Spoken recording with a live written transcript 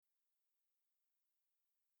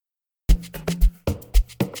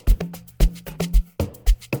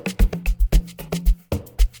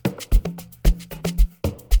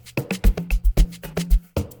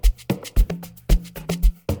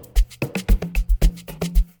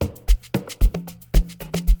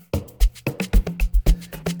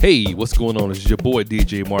Hey, what's going on? This is your boy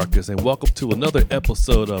DJ Marcus, and welcome to another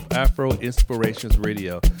episode of Afro Inspirations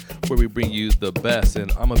Radio, where we bring you the best in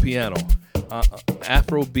Amapiano,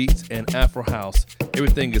 Afro beats, and Afro house.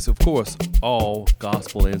 Everything is, of course, all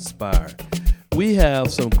gospel inspired. We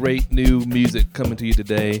have some great new music coming to you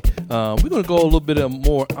today. We're going to go a little bit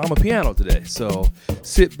more Amapiano today. So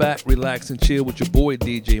sit back, relax, and chill with your boy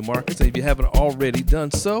DJ Marcus. And if you haven't already done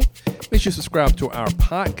so, make sure you subscribe to our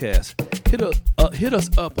podcast. Hit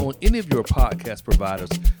us up on any of your podcast providers.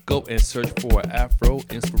 Go and search for Afro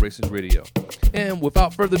Inspirations Radio. And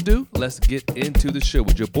without further ado, let's get into the show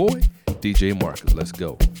with your boy, DJ Marcus. Let's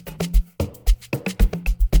go.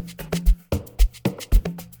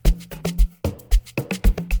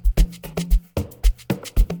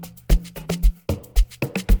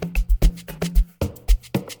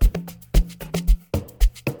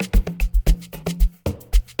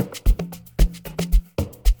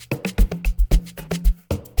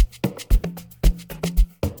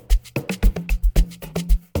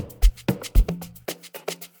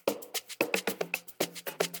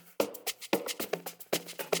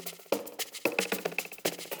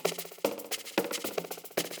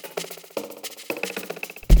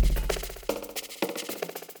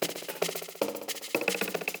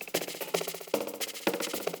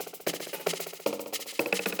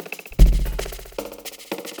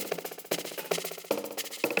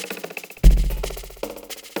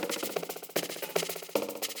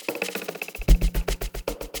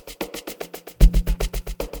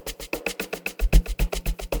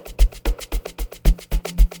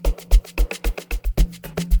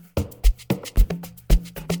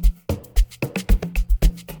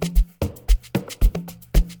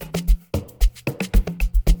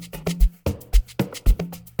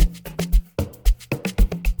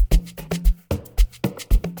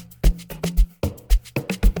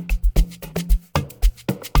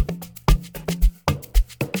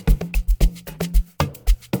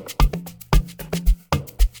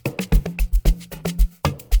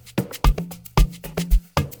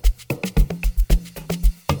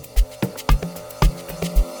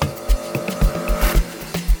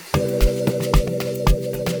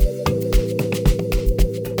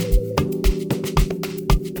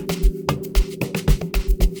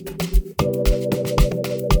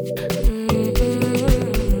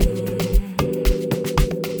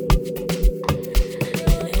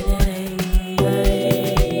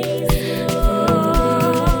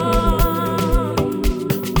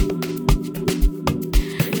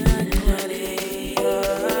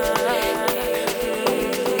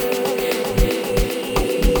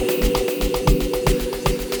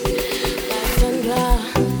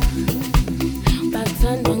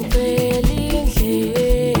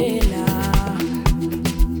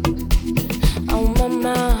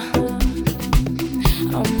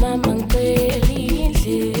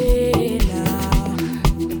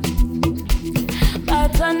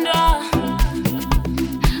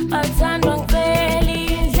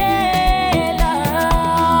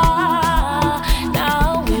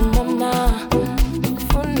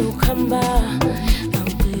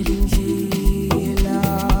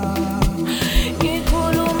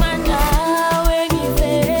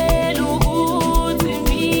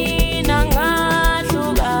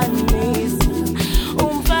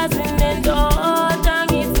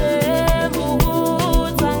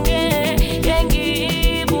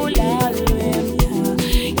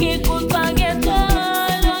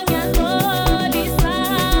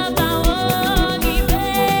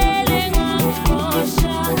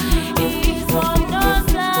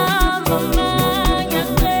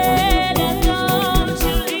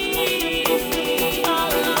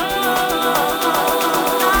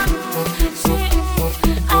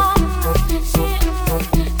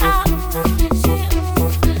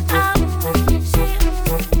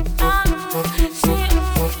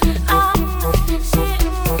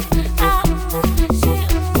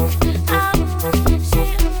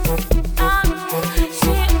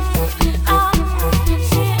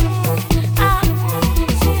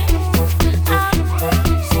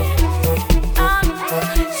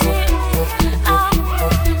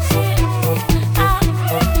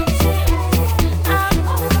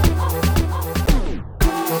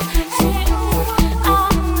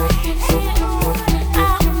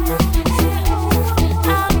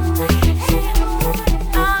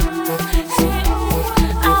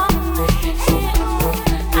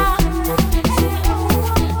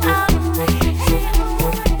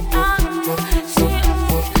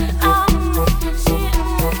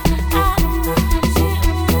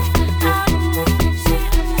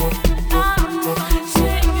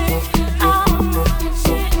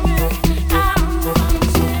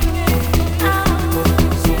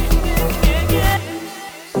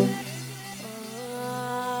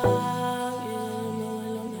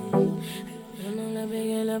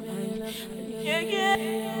 I'm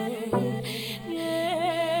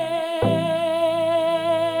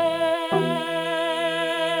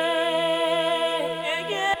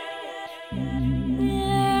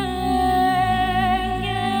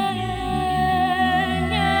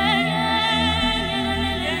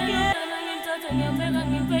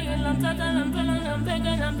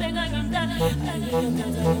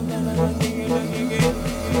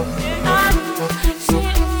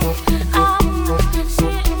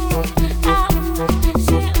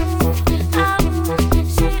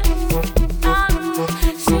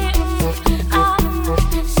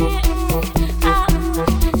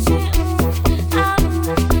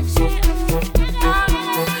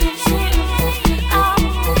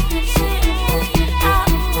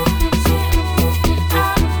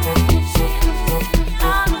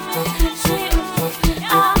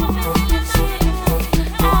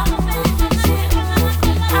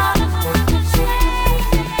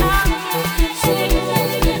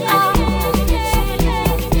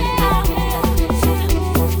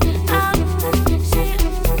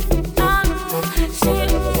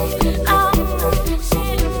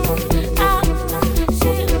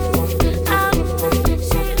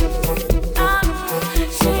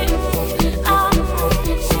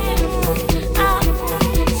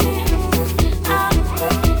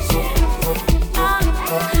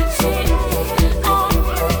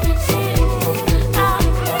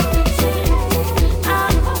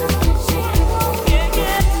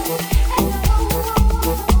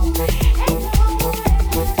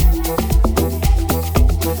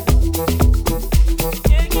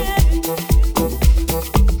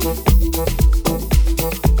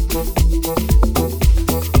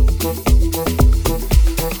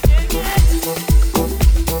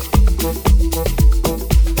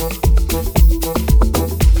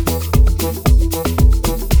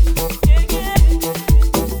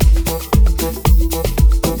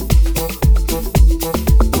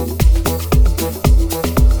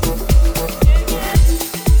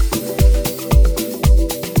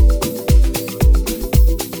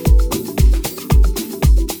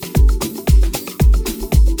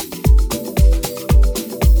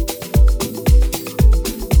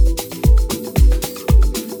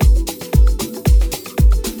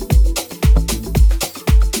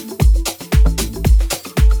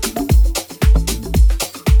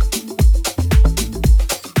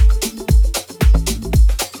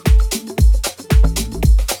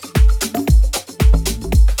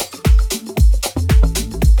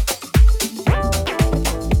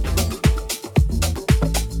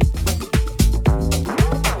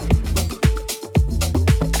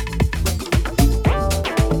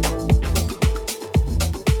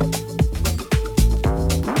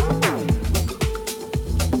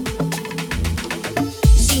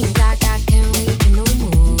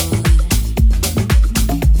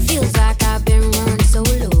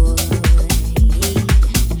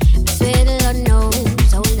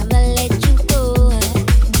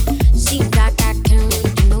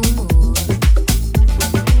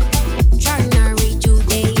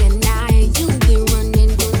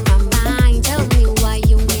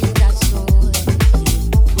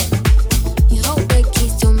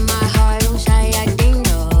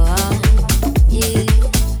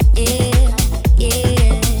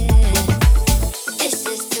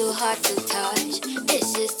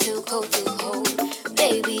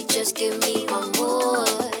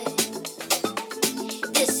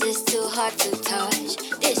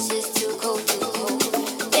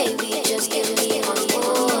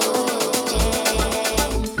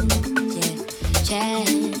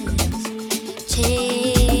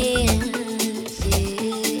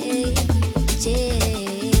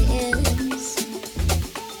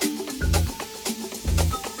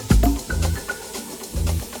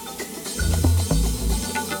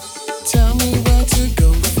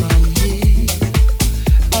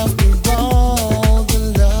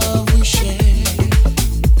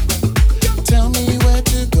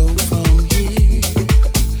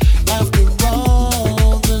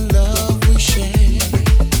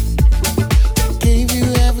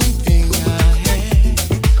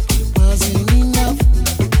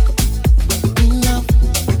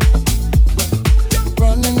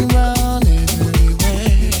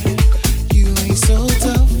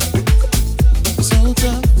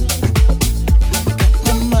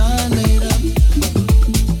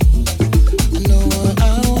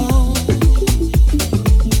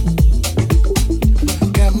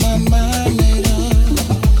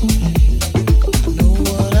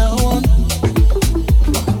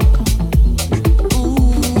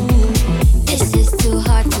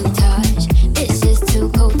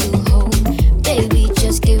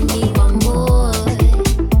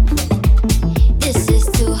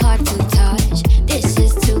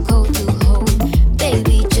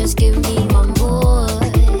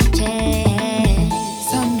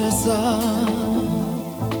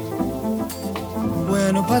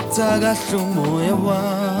wena uphatha kahle umoya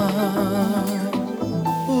wami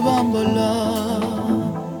ubambola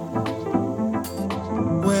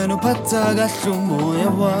wena uphatha kahle umoya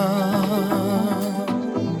wami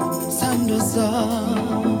sandoza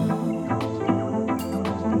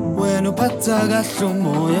wena uphatha kahle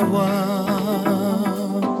umoya wami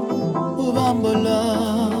ubambola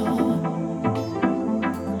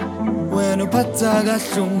wena uphatha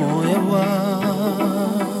kahle umoya wami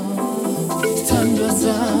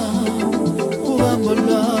sandoza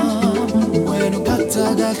ubambola wena uphatha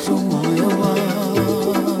kahle umoya wami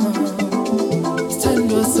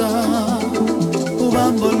sandoza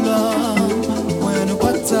ubambola wena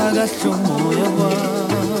uphatha kahle umoya wami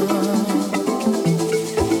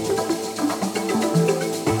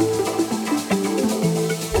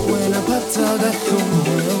wena uphatha kahle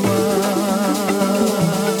umoya wami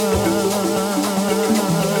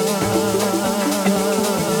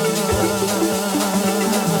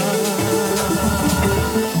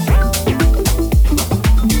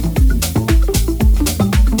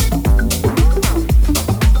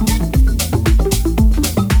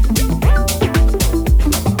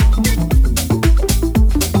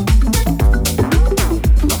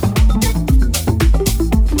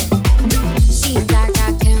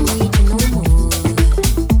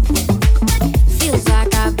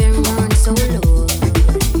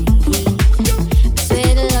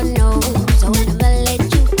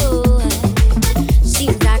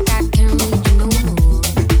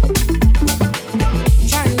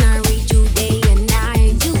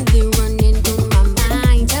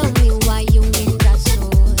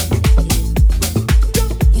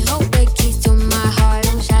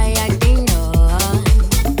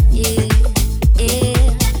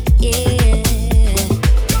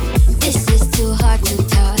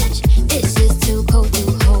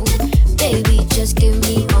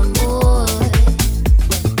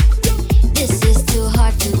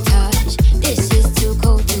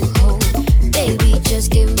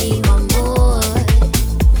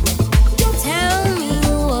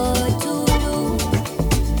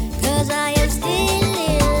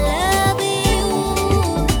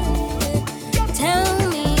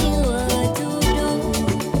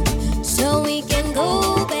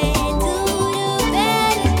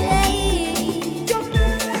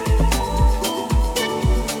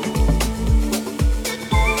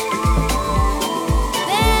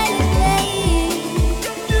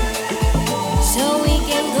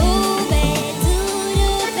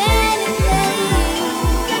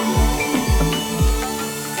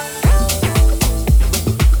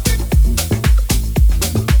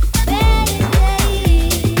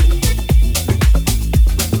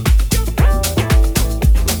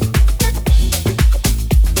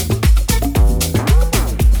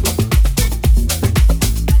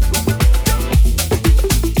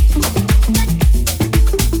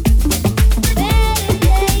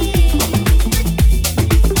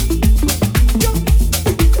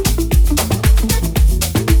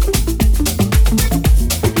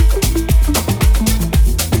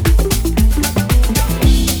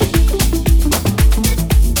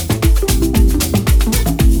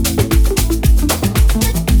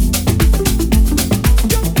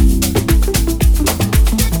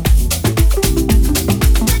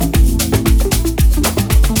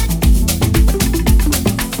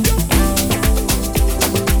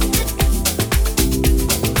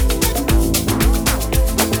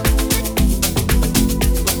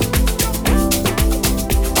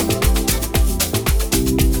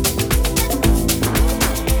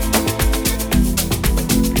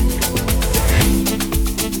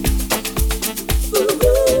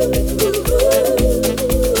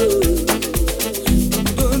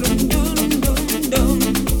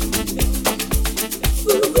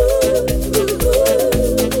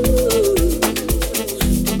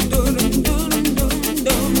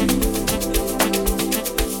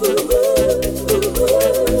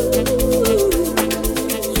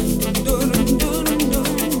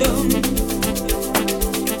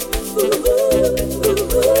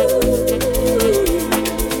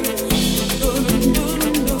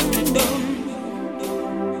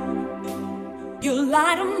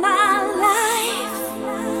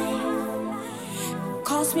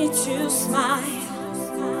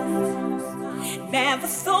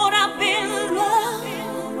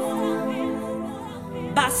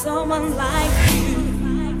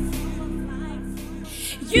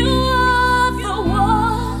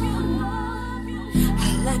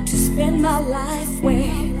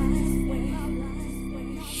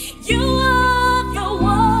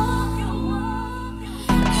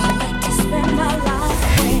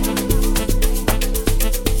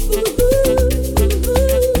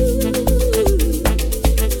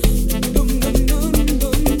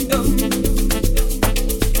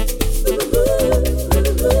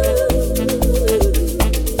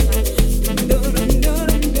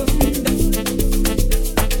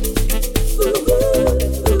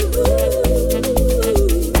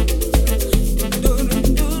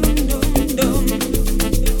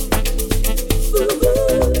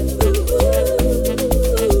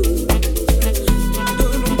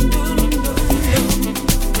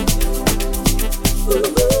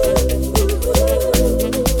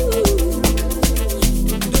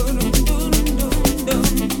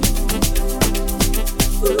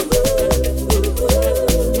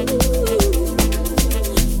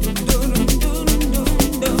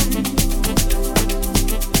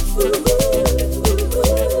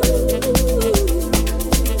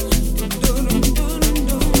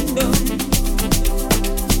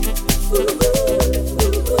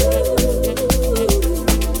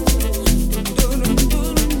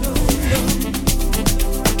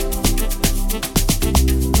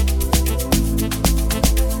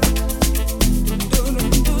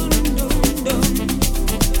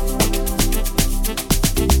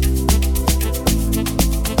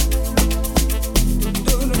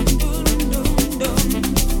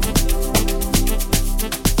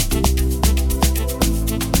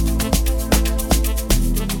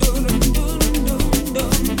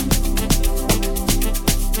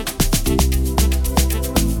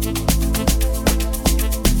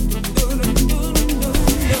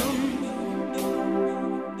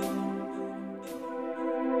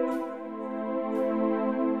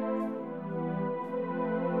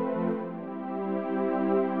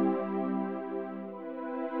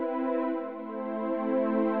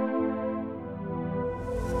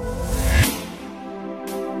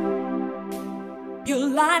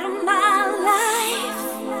light of my life,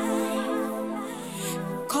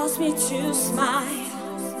 caused me to smile.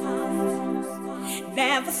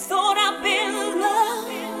 Never thought I'd be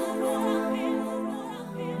loved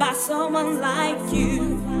by someone like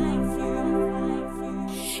you.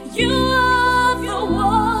 You are the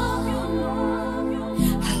one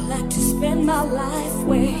I like to spend my life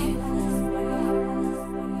with.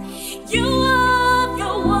 You are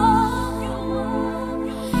the one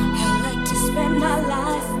I like to spend my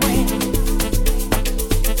life with.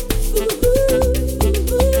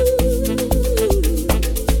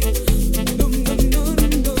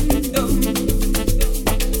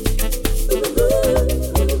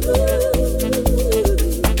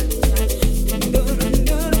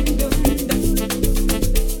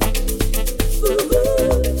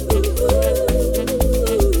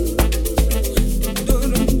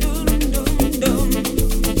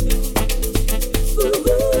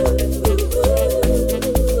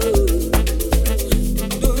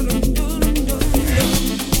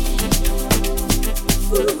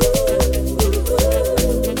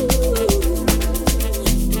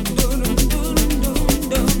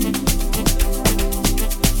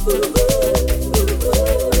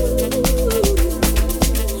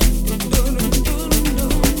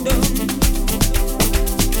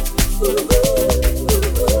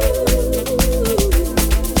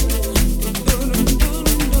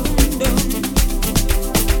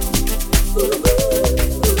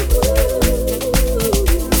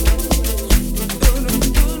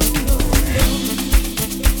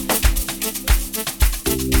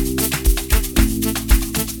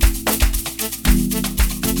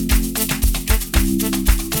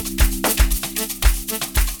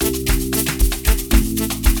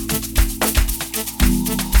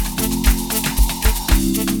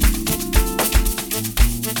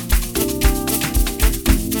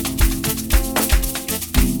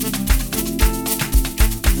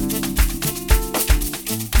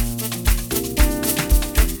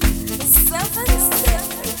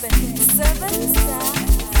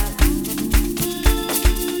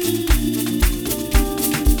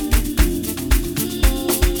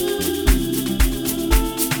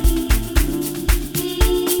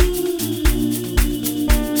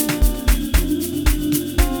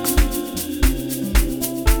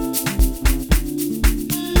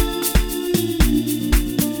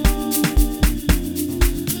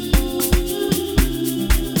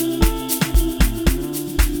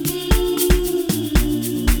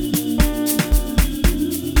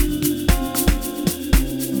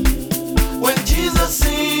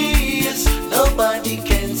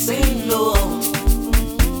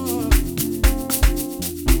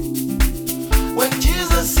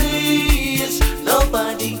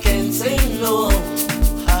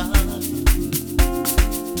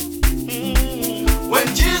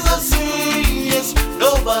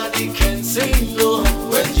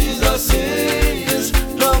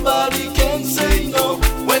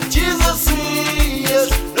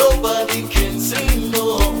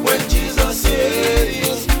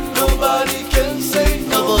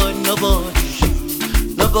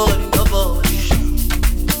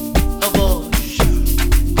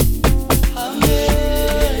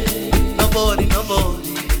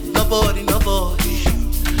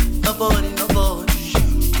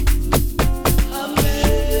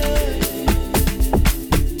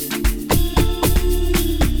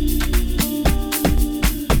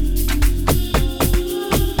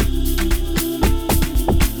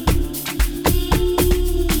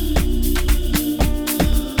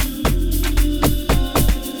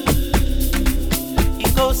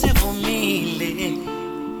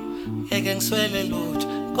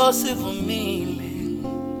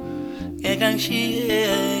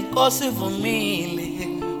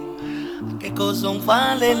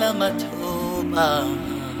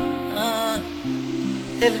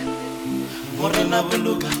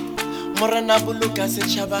 Morena boloka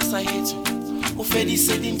setšhaba sa hetso o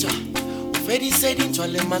fedise dintwa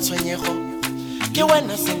le matshwenyego ke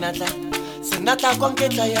wena senatla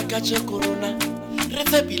konketla ya ka tšekorona re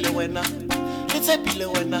tshepile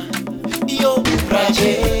wena yo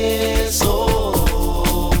brajeso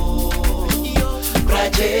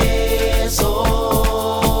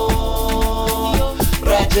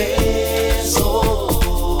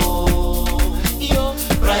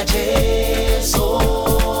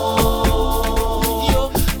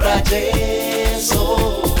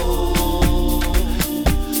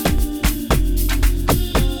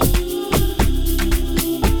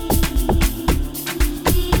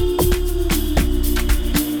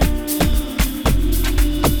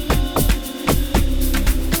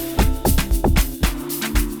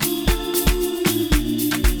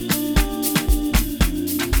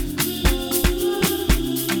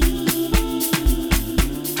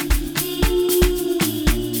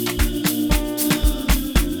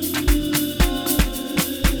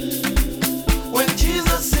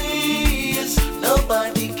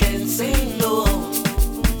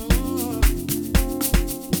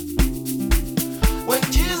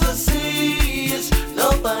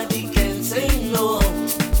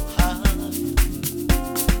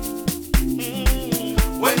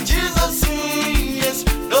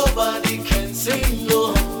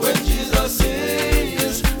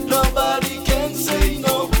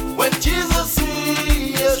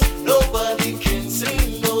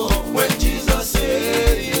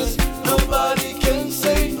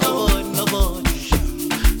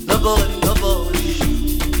nobody, nobody,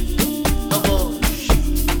 nobody,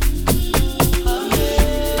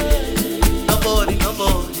 nobody,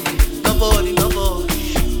 nobody, nobody,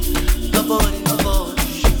 nobody, nobody, nobody.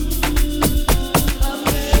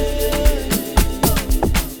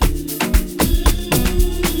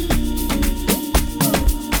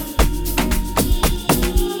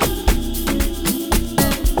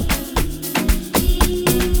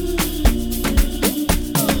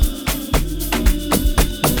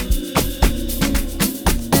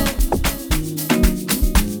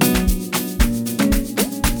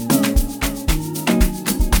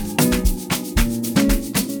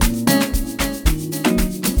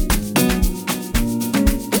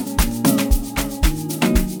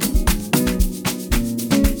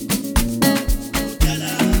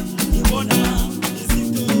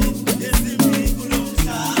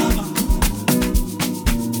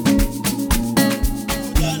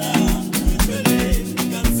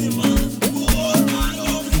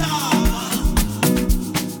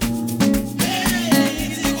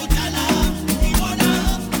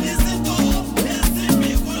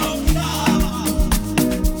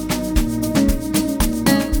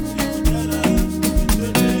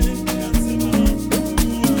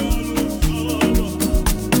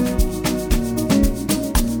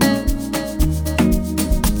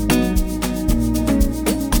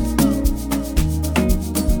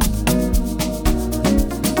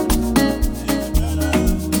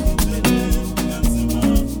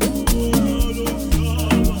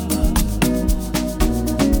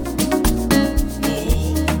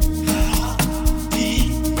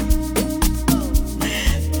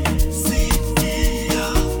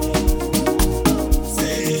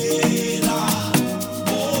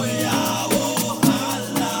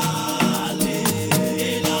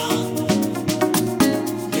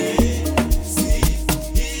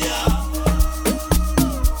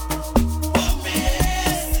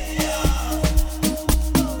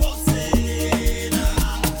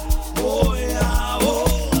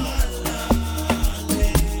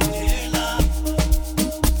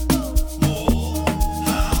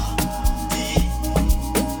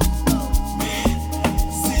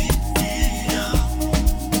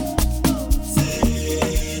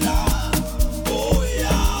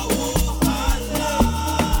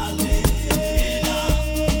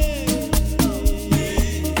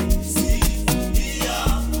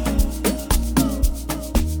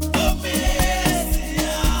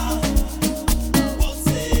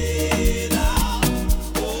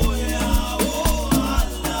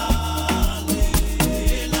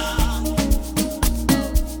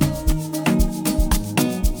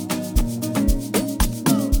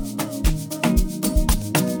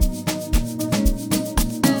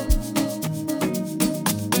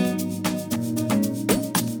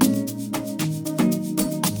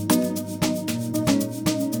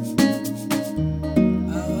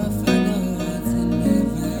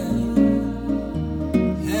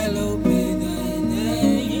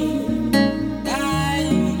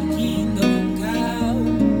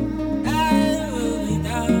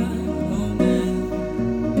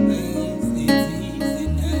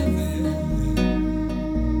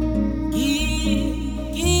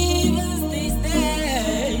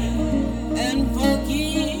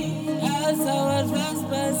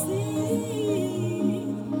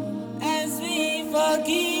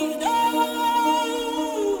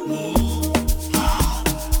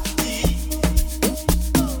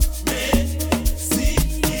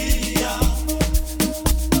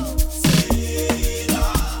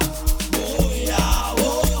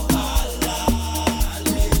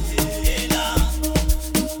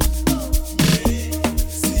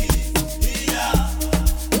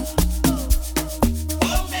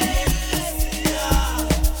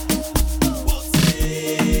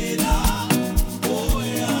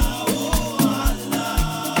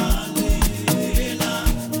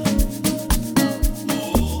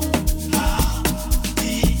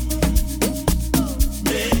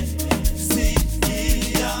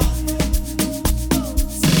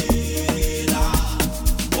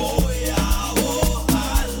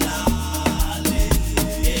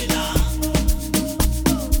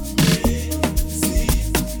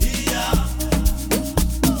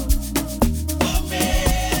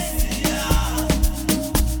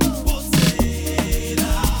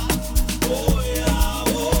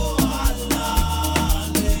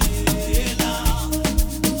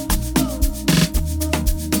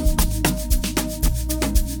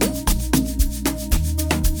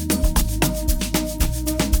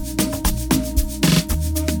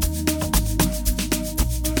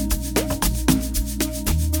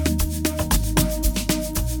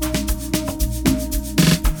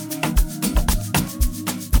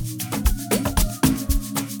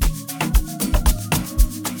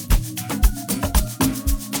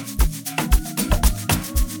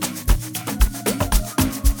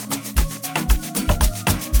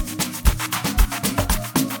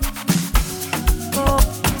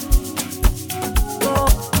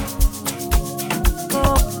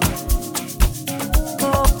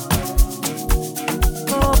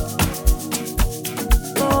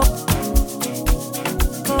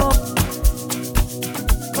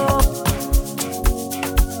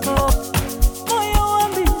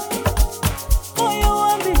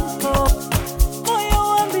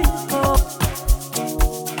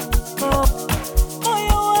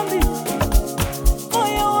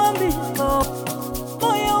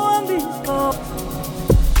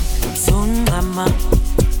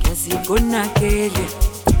 sikunakele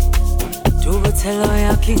Dukuthelo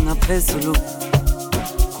yakhe ngaphezulu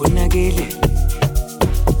kunakele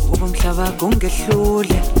Ubumhlaba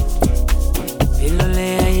kungehlule Impilo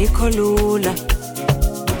le ayikho lula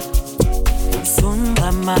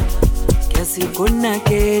Sungama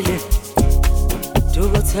sikunakele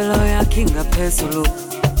Dukuthelo yakhe ngaphezulu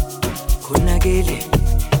kunakele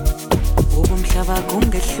Ubumhlaba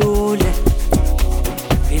kungehlule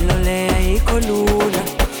Impilo le ayikho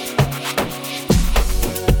lula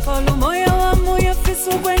Folo moya wami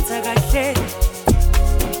uyafisa ukwenza kahle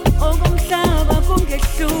Okumhlaba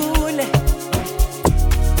kungehlule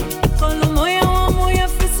Folo moya wami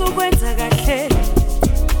uyafisa ukwenza kahle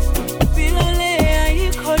Impilo le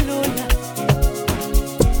ayikho lula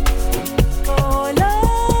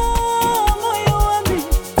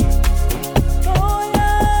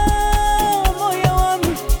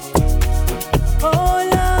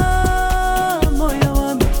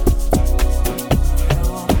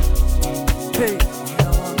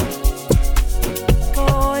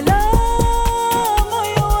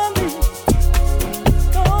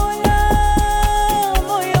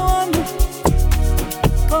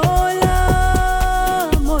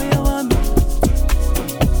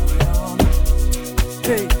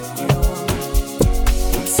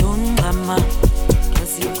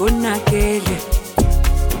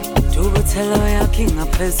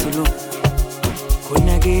Phezulu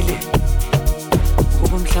kunakele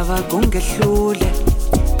ubumhlaba kungehlule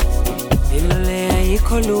Impilo le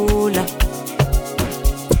ayikho lula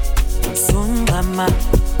Sungama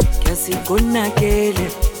sikunakele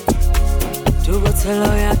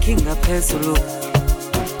Dukuthelo yakhe ngaphezulu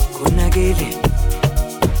kunakele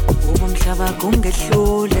ubumhlaba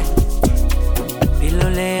kungehlule Impilo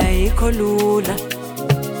le ayikho lula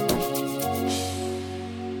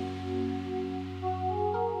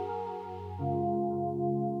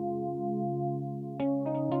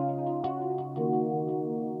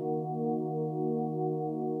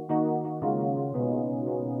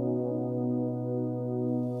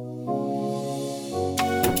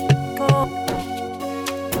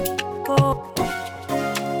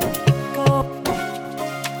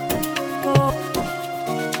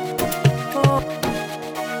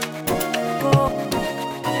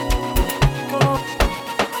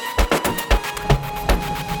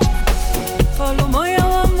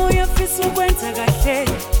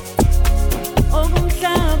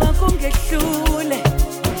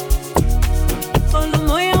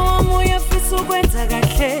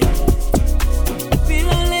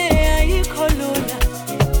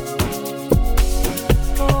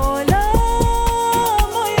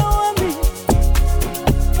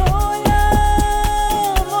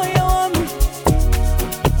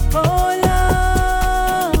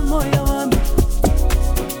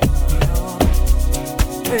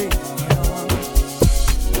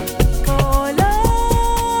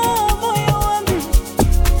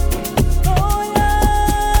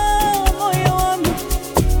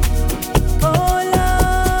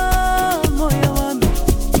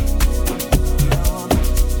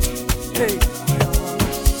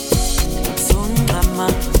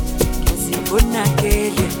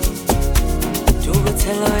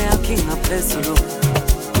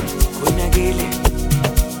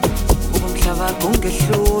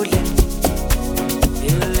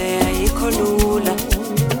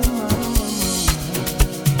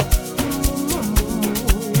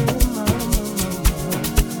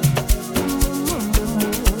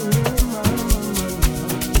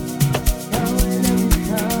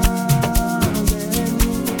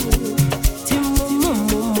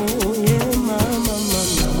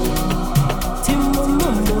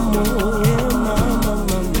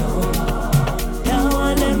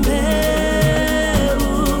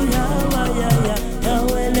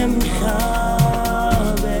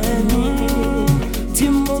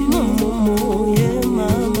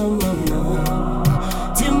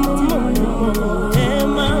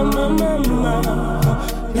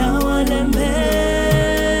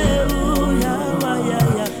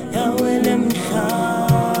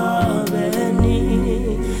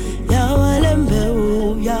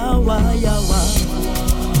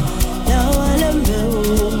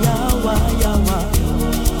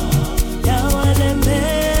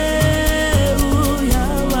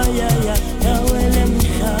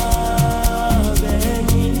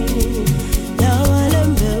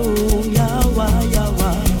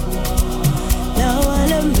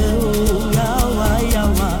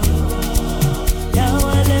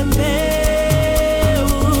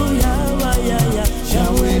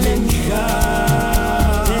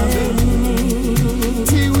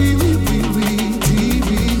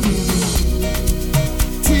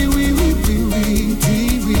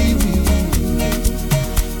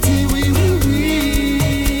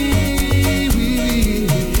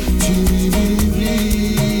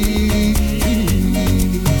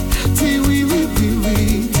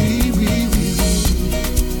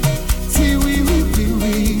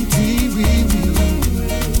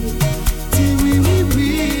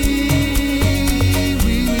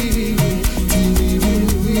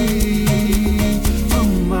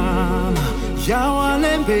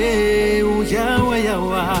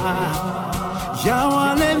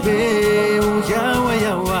Yawalembe, yawa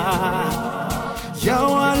yawa,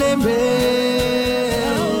 yawalembe,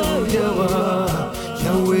 yawa,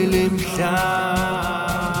 yawele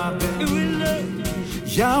mhlabe.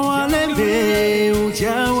 Yawalembe,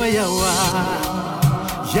 yawa yawa,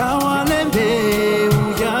 yawalembe,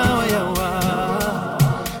 yawa yawa,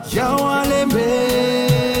 yawalembe,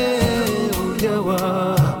 yawa,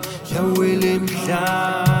 yawele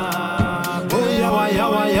mhlabe. Oh yawa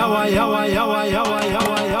yawa yawa yawa yawa yawa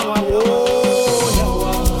yawa yawa. Oh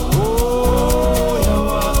yawa, oh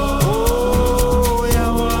yawa, oh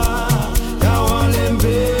yawa,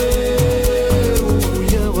 yawalembe,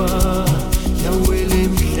 yawa, yawele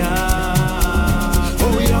mhlabe.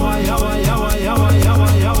 Oh yawa yawa yawa yawa yawa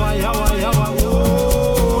yawa yawa yawa.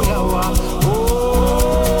 Oh yawa, oh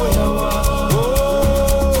yawa,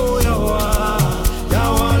 oh yawa,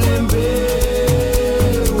 yawalembe,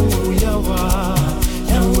 yawa,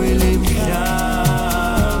 yawele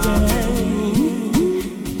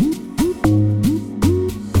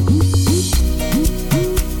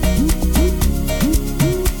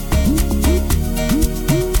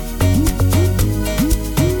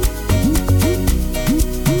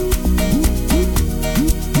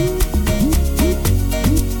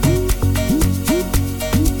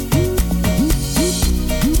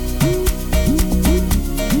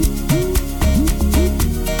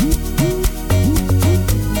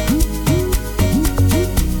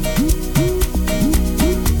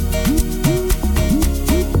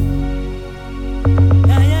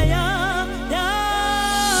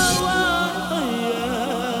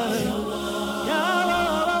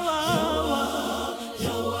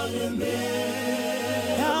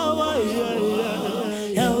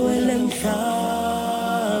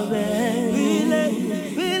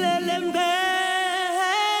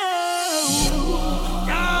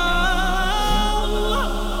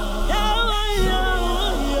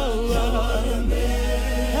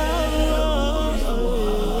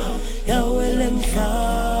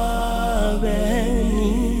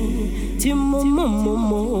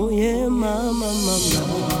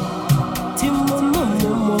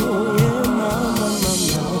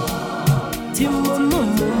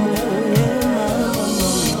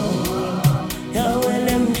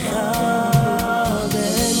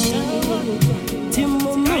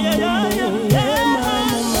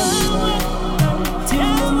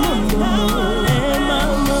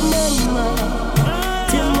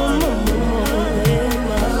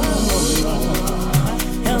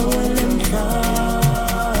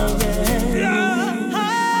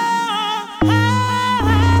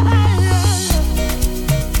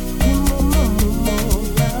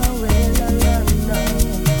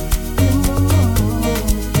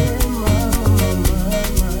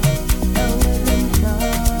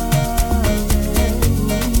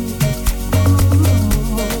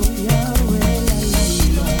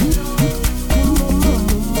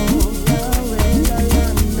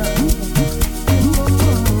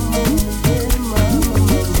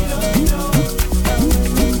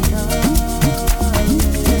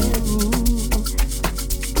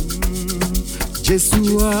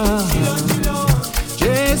Jesua,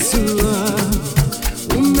 Jesua,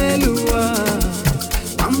 umelua,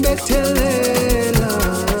 ambetelela,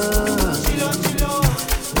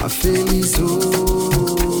 afelizo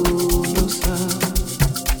nosa.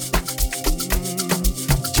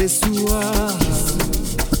 Jesua,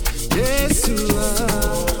 Jesua,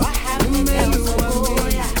 umelua,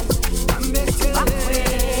 ambetelela.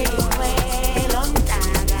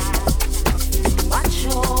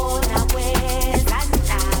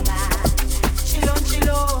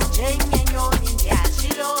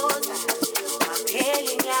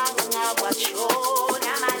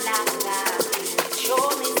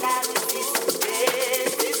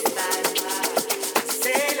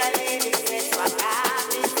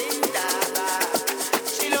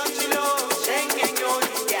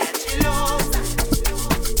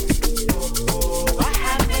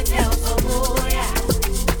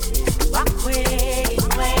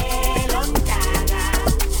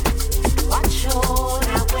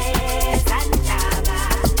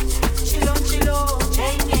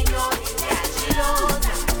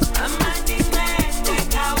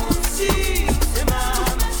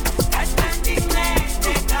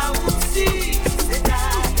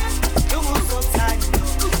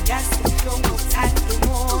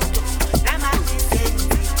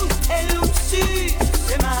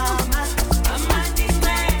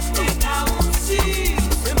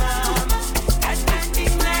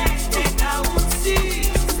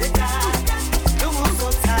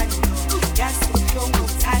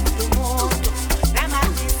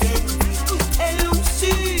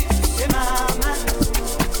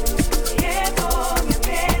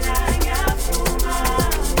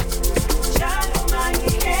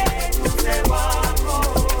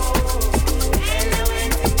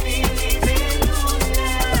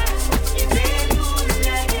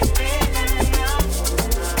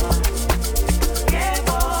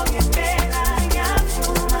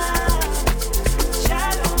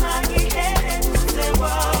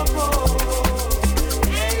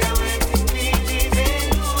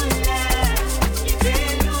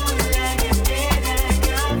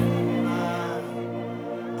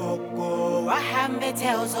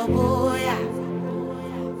 bethe uzobuya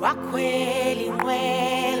wakhwela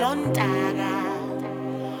inqwelo ntaka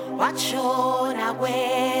washona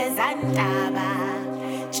kwezantaba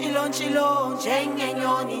chilo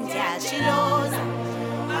njengenyoni ndiyachiloza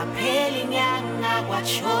ngaphela inyanga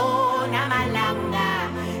kwashona amalanga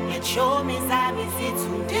ngechomi zami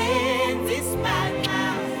zithundenza isimanqa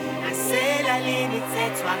asela lini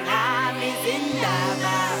thethwa ngami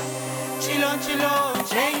izindaba chilo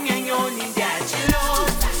njengenyoni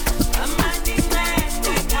ndiyachiloza amandi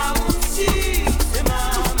ncede khawusize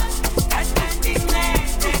mama atandi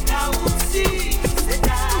ncede khawusize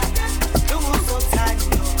tata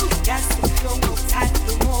lunguzothanda yasihlongo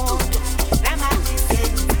uthanda umuntu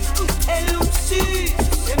namadisenzi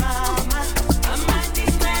elusize mama amandi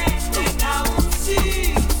ncede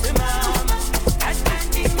khawusize mama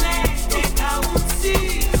atandi ncede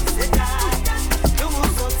khawusize tata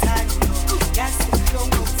lunguzothanda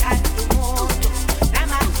yasihlongo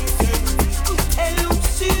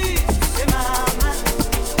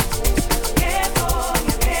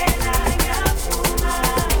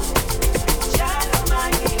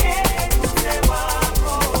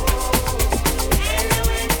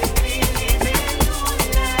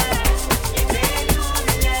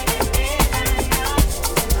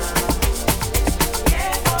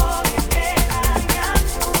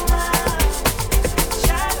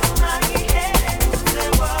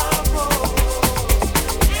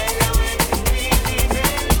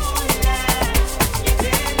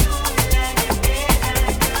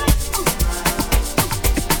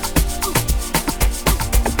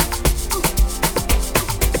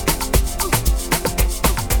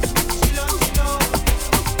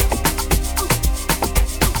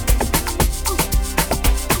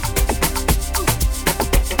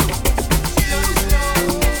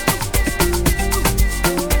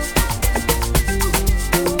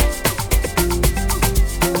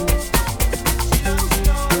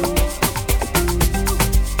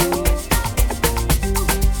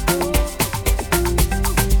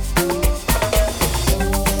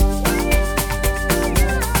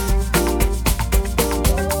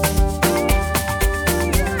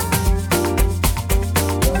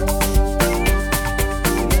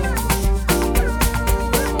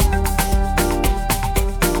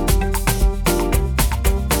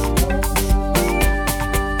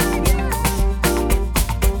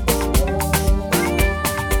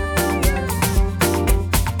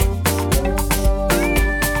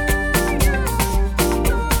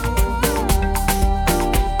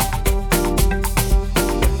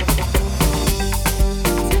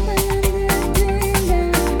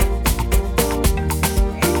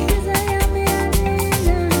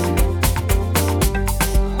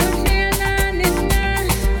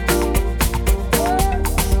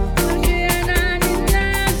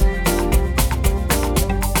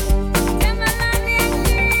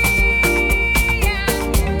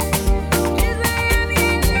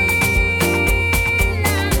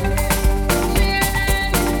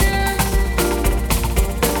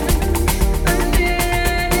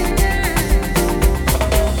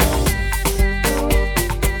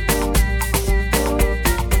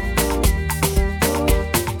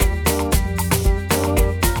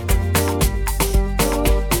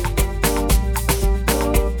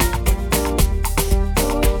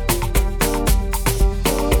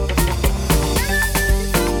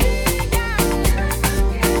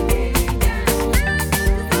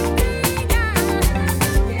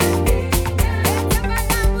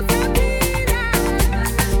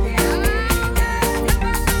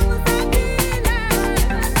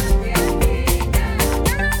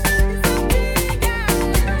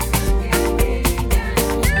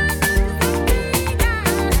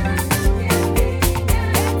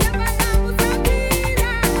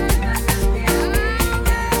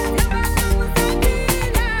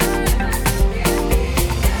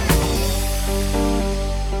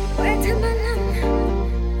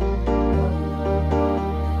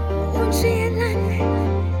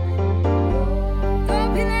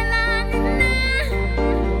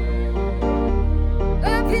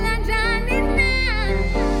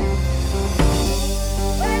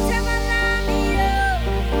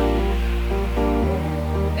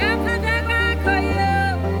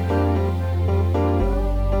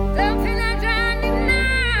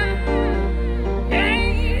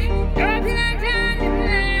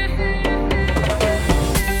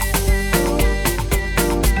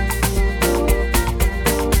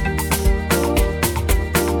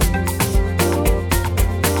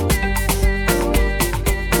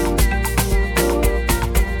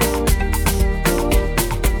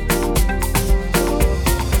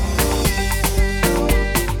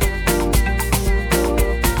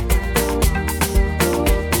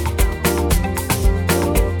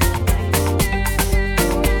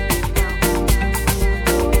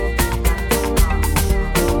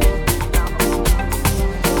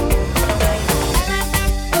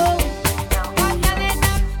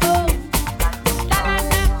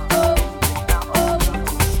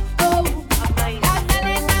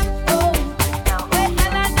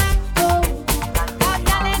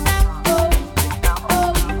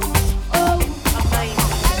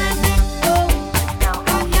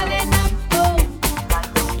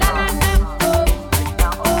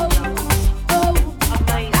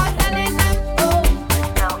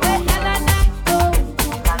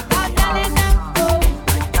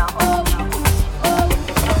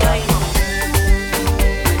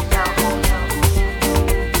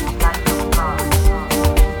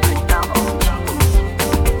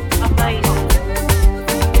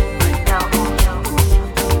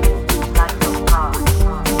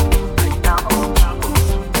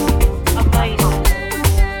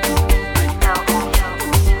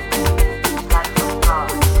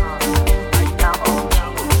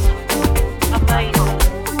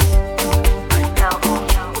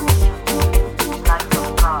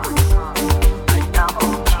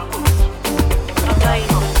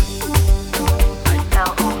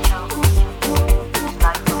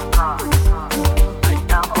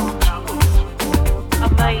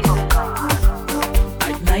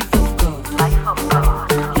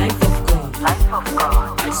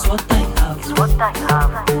I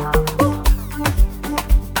have.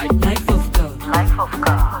 Life of God. Life of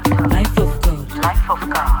God. Life of God. Life of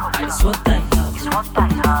God. It's what I have. It's what I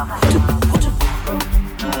have.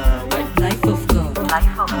 Life of God.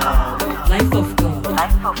 Life of God. Life of God.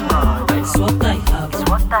 Life of God. It's what I have. It's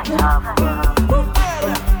what I have.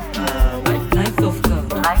 Life of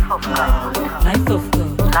God. Life of God. Life of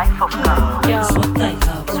God. Life of God. It's what I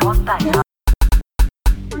have. It's what I have.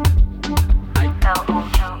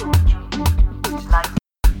 Life.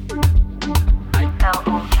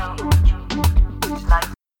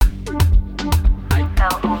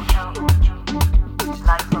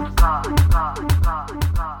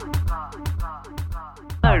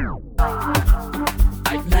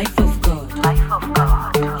 Life of God. Life of God. Life of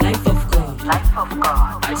God. Life of God. Life of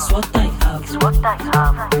God. It's what I have. It's what I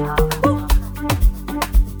have.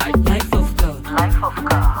 Life of God. Life of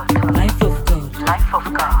God. Life of God. Life of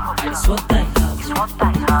God. It's what I have. It's what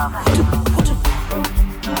I have.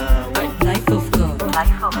 Life of God.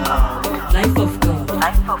 Life of God. Life of God.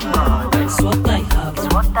 Life of God. It's what I have. It's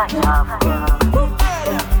what I have.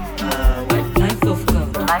 Life of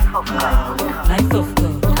God. Life of God. Life of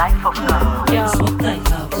God. Life of God. It's what I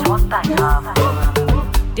have. It's what I have.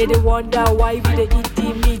 They wonder why we dey eat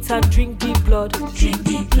the meat and drink the blood. Drink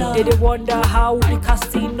the blood. They wonder how we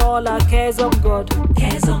casting all our cares on God.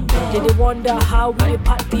 Cares on God. They wonder how we dey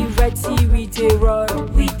part the Red Sea with a rod.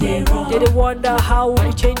 With a rod. They wonder how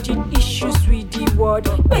we changing issues with the word.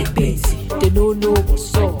 Baby, they don't know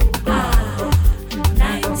what's up.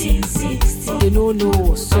 1960. They don't know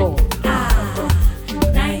what's up.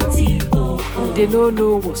 1900. They don't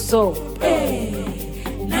know what's up.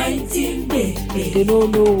 19 baby. They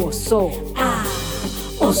don't know what's up.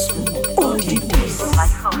 Us all the days.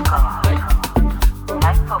 Life of God.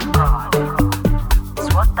 Life of God. It's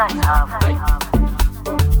what I have.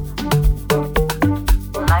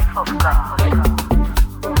 Life of God.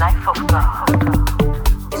 Life of God.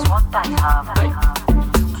 It's what I have.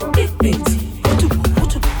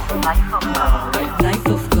 Life of God. Life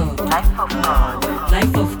of God. Life of God.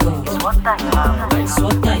 Life of God. It's what I have. It's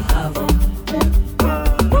what I have.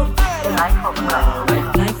 Life of God.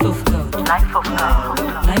 Life of God. Life of God.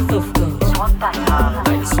 Life of God. It's what I have.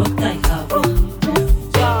 It's what I have.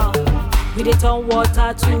 We dey turn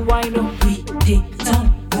water to wine. Oh. We dey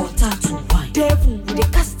turn water to wine. Devil, we dey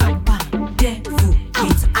cast and bind. Devil, we dey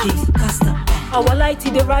cast and bind. Our light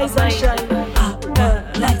dey rise and shine. Our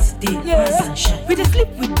light dey rise and shine. We dey sleep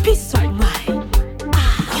with peace of mind.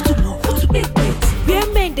 You don't know what to make it. Where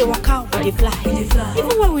men dey walk out, we dey fly.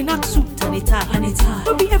 Even when we not suit and a tie.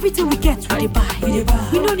 Don't be everything we get, we dey buy.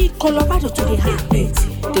 We no need Colorado to dey hide.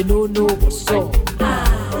 They don't know what's up.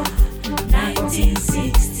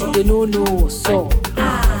 1960. They don't know what's up.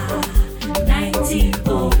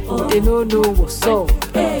 1900. They don't know what's up.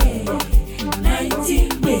 19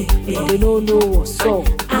 baby. They don't know what's up.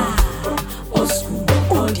 Us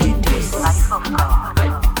all the days. Life of God.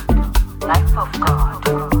 Life of God.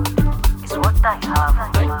 It's what I have.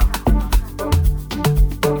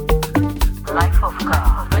 Life of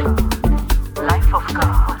God. Life of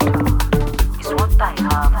God. It's what I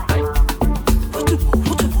have.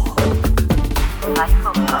 Life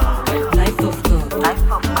of God. Life of God.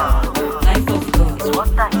 Life of God. Life of God. It's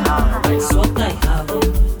what I have. It's what I have.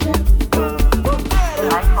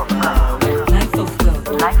 Life of God. Life of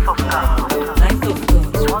God. Life of God. Life of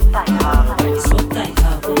God. It's what I have. It's what I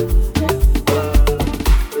have.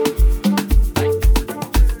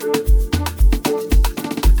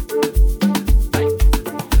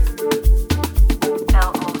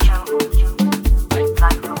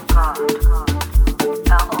 Life of God.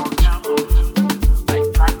 L-O-G.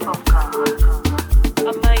 Life of God.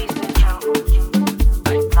 Amazing.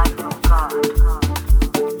 Life of God.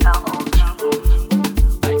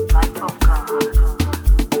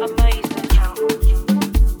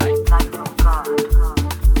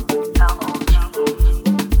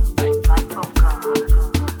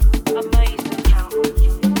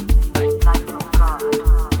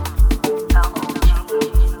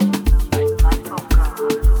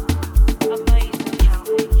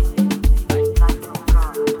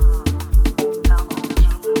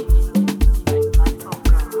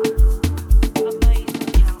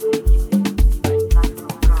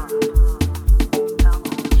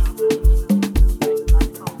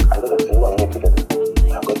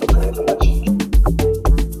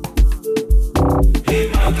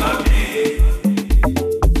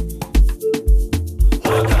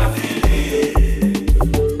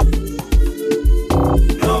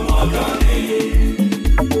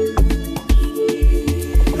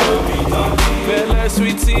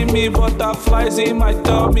 sweet in me, butterflies in my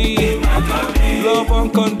tummy. Love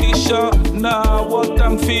unconditional, nah, what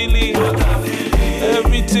I'm feeling.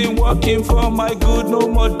 Everything working for my good, no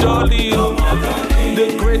more dolly.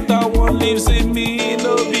 The greater one lives in me,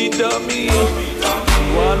 no be dummy.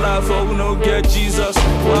 Walla for no get Jesus.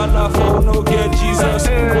 Walla for no get Jesus.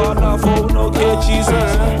 Walla for no get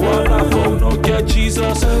Jesus. Walla for no get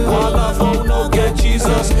Jesus. Walla for no get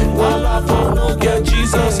Jesus. Walla for no get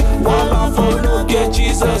Jesus. Walla for no get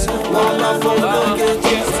Jesus. Walla for no get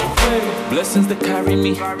Jesus. Blessings that carry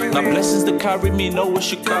me, now blessings that carry me, no what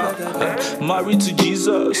you call. Married to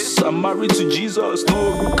Jesus, I'm married to Jesus,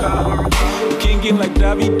 no ruka. Kinging like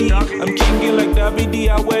Davide, I'm kinging like Davide,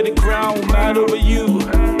 I wear the crown, mad over you,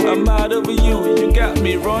 I'm mad over you, you got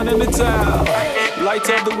me running the town, light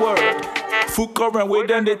of the world. Full current way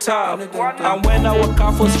down the top. And when I walk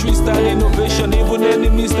out for streets, that innovation, even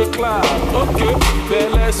enemies they clap. Okay,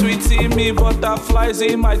 Bella sweet in me, butterflies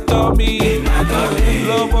in my tummy.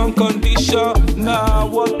 Love unconditional, nah,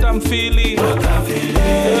 what I'm feeling.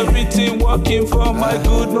 Everything working for my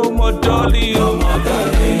good, no more dolly.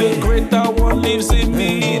 The greater one lives in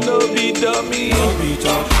me, no be dummy.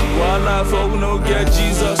 Walla for no get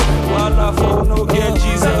Jesus. Walla for no get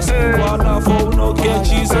Jesus. Walla for no get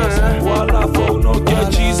Jesus. Walla for no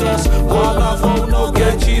get Jesus. Walla for no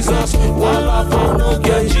get Jesus. Walla for no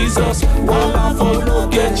get Jesus. Walla for no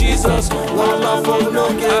get Jesus. Walla for no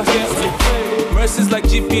get Jesus. Mercies like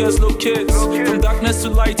GPS locates. From darkness to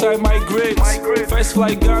light I migrate. First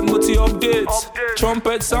flight gang multi updates.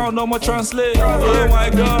 Trumpet sound on my translate. Oh my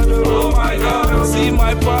God, oh my God. See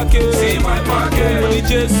my pocket, see my pocket.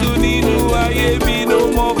 DJ Suninu, I be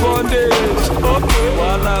no more bondage. Okay.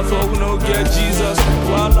 Walla for no get Jesus.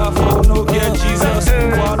 Walla for no get Jesus.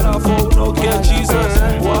 Walla for no get Jesus.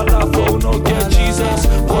 Walla for no get Jesus.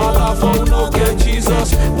 Walla for no get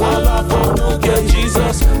Jesus. Walla for no get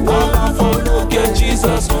Jesus. Walla for no get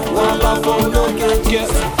Jesus. Walla for no get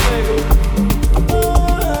Jesus.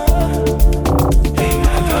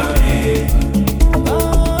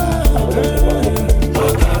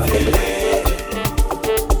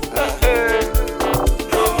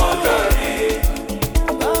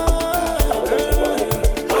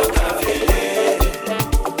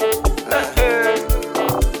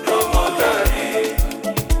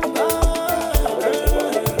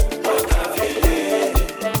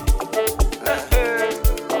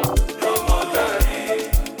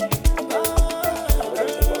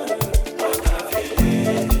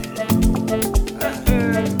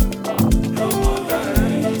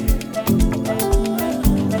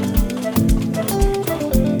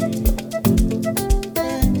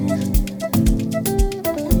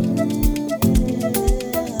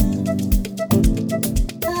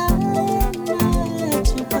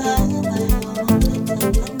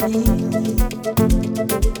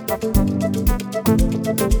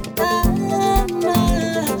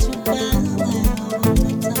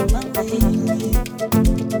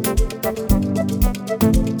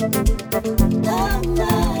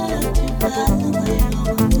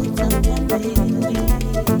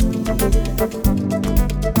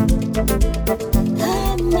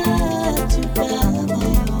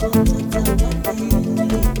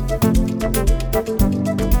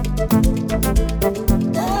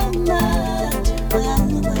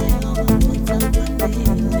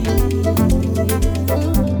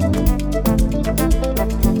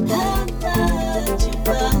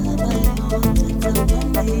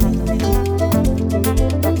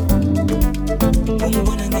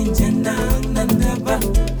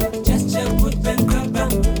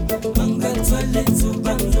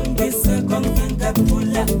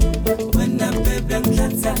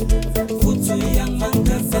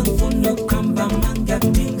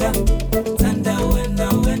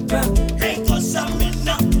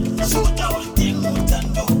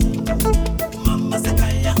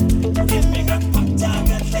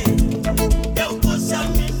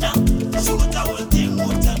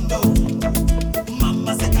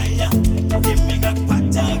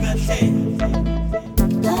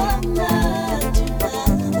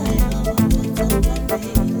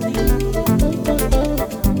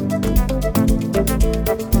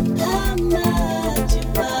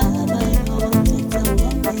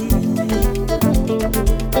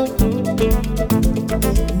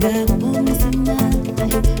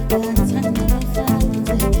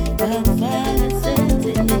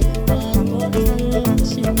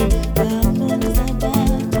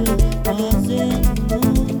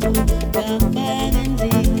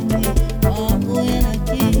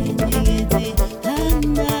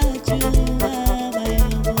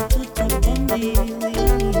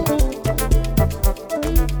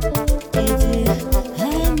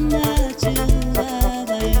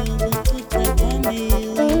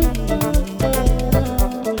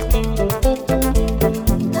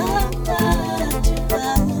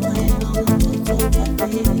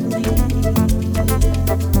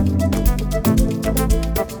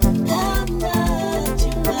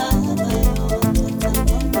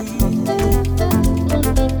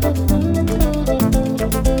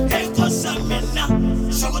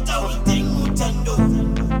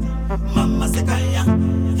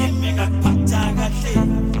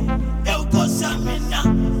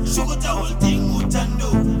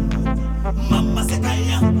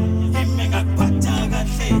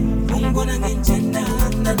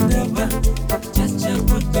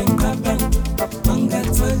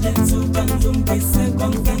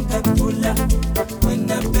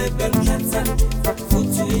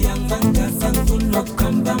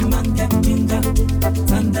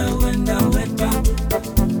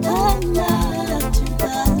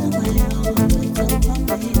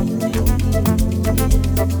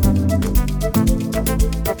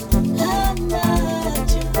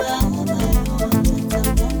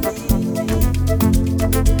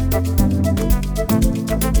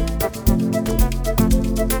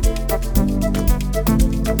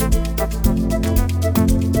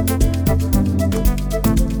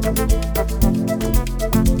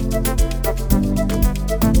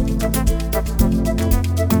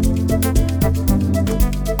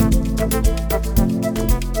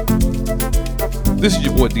 This is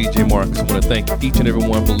your boy DJ Marcus. I want to thank each and every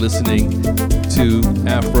one for listening to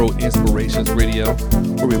Afro Inspirations Radio,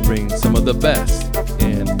 where we bring some of the best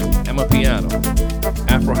in Amapiano,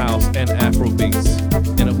 Afro House, and Afro beats.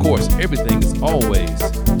 And of course, everything is always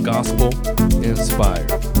gospel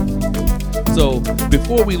inspired. So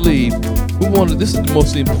before we leave, this is the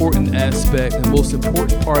most important aspect and most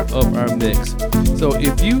important part of our mix. So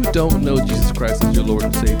if you don't know Jesus Christ as your Lord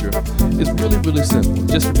and Savior, it's really, really simple.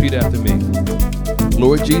 Just repeat after me.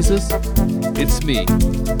 Lord Jesus, it's me.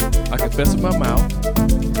 I confess with my mouth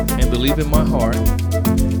and believe in my heart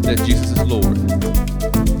that Jesus is Lord.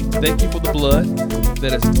 Thank you for the blood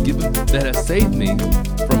that has saved me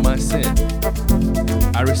from my sin.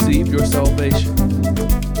 I receive your salvation.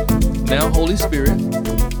 Now, Holy Spirit,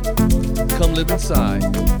 come live inside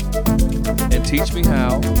and teach me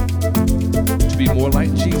how to be more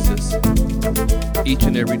like Jesus each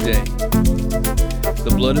and every day.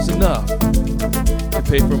 The blood is enough to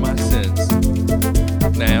pay for my sins.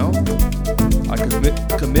 Now, I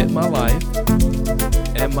commit my life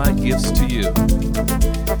and my gifts to you.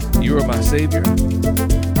 You are my Savior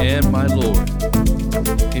and my Lord.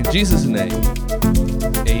 In Jesus' name,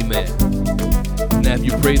 amen. Now, if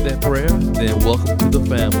you prayed that prayer, then welcome to the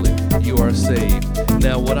family. You are saved.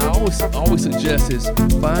 Now, what I always suggest is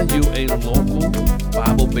find you a local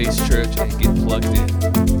Bible-based church and get plugged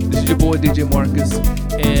in. This is your boy DJ Marcus,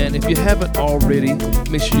 and if you haven't already,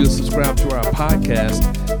 make sure you subscribe to our podcast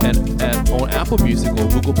on Apple Music or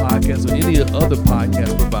Google Podcasts or any other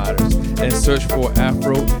podcast providers, and search for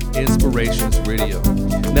Afro Inspirations Radio.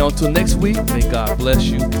 Now, until next week, may God bless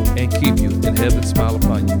you and keep you, and heaven smile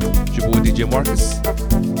upon you. It's your boy DJ Marcus.